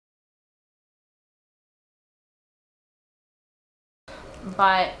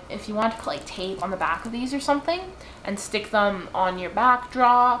but if you want to put like tape on the back of these or something and stick them on your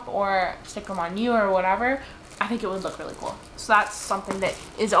backdrop or stick them on you or whatever, I think it would look really cool. So that's something that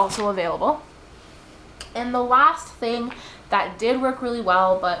is also available. And the last thing that did work really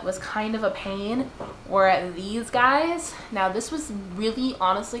well but was kind of a pain were these guys. Now this was really,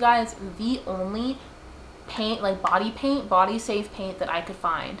 honestly guys, the only paint, like body safe paint that I could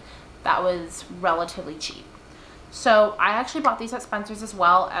find that was relatively cheap. So I actually bought these at Spencer's as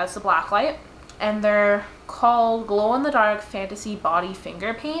well as the Blacklight, and they're called Glow in the Dark Fantasy Body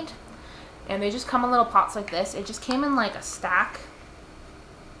Finger Paint, and they just come in little pots like this. It just came in like a stack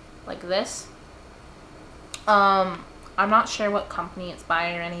like this. I'm not sure what company it's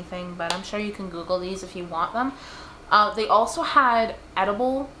by or anything, but I'm sure you can Google these if you want them. They also had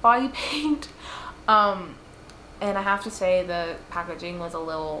edible body paint, and I have to say the packaging was a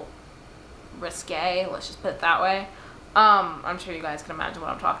little risque, let's just put it that way. I'm sure you guys can imagine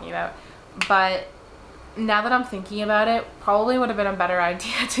what I'm talking about, but now that I'm thinking about it, probably would have been a better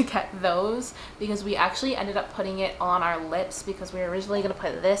idea to get those, because we actually ended up putting it on our lips because we were originally going to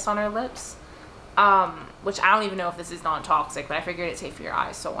put this on our lips, which I don't even know if this is non-toxic, but I figured it's safe for your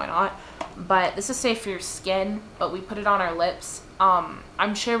eyes, so why not? But this is safe for your skin, but we put it on our lips.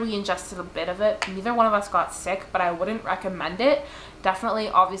 I'm sure we ingested a bit of it. Neither one of us got sick, but I wouldn't recommend it. Definitely,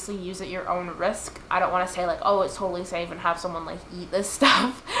 obviously, use at your own risk. I don't want to say like, oh, it's totally safe and have someone like eat this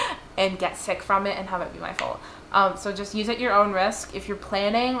stuff and get sick from it and have it be my fault. So just use at your own risk. If you're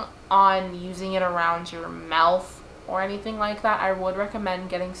planning on using it around your mouth or anything like that, I would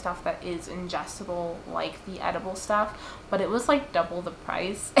recommend getting stuff that is ingestible, like the edible stuff, but it was like double the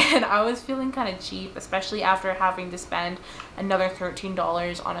price and I was feeling kind of cheap, especially after having to spend another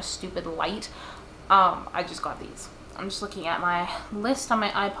 $13 on a stupid light. I just got these. I'm just looking at my list on my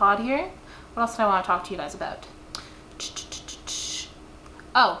iPod here. What else do I want to talk to you guys about?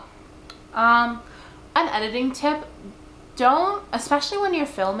 Oh, an editing tip. Don't, especially when you're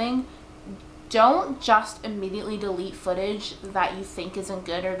filming, don't just immediately delete footage that you think isn't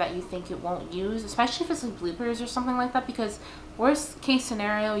good or that you think it won't use, especially if it's like bloopers or something like that, because worst case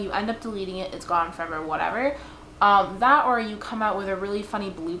scenario, you end up deleting it, it's gone forever, whatever. That, or you come out with a really funny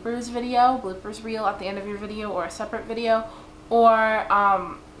bloopers reel at the end of your video, or a separate video, or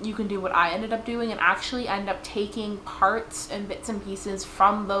you can do what I ended up doing and actually end up taking parts and bits and pieces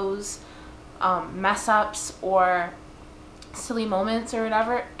from those mess ups or silly moments or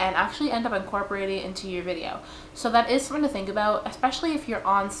whatever and actually end up incorporating it into your video. So that is something to think about, especially if you're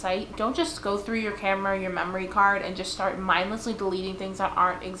on site. Don't just go through your camera, your memory card, and just start mindlessly deleting things that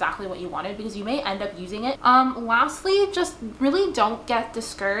aren't exactly what you wanted, because you may end up using it. Lastly, just really don't get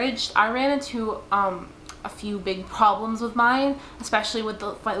discouraged. I ran into a few big problems with mine, especially with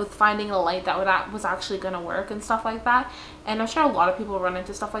finding a light that was actually going to work and stuff like that, and I'm sure a lot of people run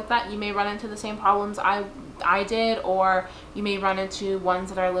into stuff like that. You may run into the same problems I did, or you may run into ones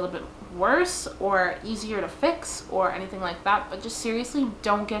that are a little bit worse or easier to fix or anything like that, but just seriously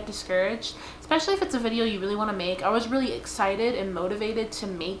don't get discouraged, especially if it's a video you really want to make. I was really excited and motivated to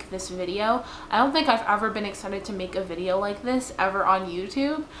make this video. I don't think I've ever been excited to make a video like this ever on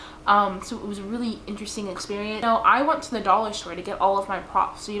YouTube, so it was a really interesting experience. Now, I went to the dollar store to get all of my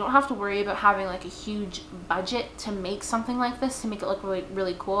props, so you don't have to worry about having like a huge budget to make something like this, to make it look really,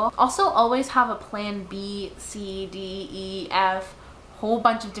 really cool. Also, always have a plan B, C, D, E, F, whole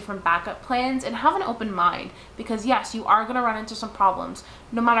bunch of different backup plans, and have an open mind, because yes, you are going to run into some problems.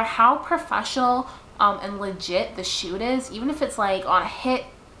 No matter how professional and legit the shoot is, even if it's like on a hit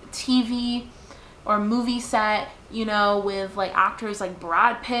TV or movie set, you know, with like actors like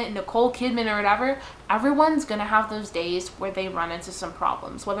Brad Pitt and Nicole Kidman or whatever, everyone's gonna have those days where they run into some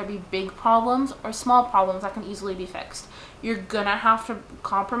problems, whether it be big problems or small problems that can easily be fixed. You're gonna have to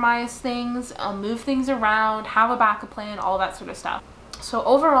compromise things, move things around, have a backup plan, all that sort of stuff. So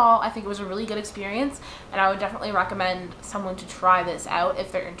overall, I think it was a really good experience, and I would definitely recommend someone to try this out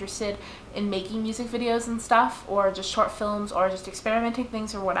if they're interested in making music videos and stuff, or just short films, or just experimenting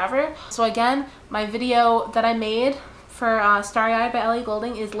things or whatever. So again, my video that I made for Starry Eyed by Ellie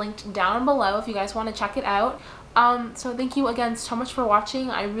Goulding is linked down below if you guys want to check it out. So thank you again so much for watching.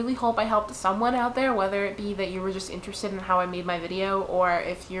 I really hope I helped someone out there, whether it be that you were just interested in how I made my video, or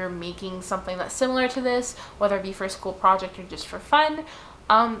if you're making something that's similar to this, whether it be for a school project or just for fun.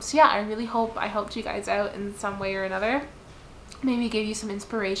 So yeah, I really hope I helped you guys out in some way or another. Maybe give you some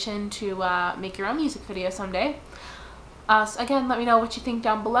inspiration to make your own music video someday. So again, let me know what you think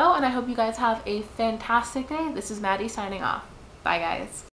down below, and I hope you guys have a fantastic day. This is Maddie signing off. Bye guys.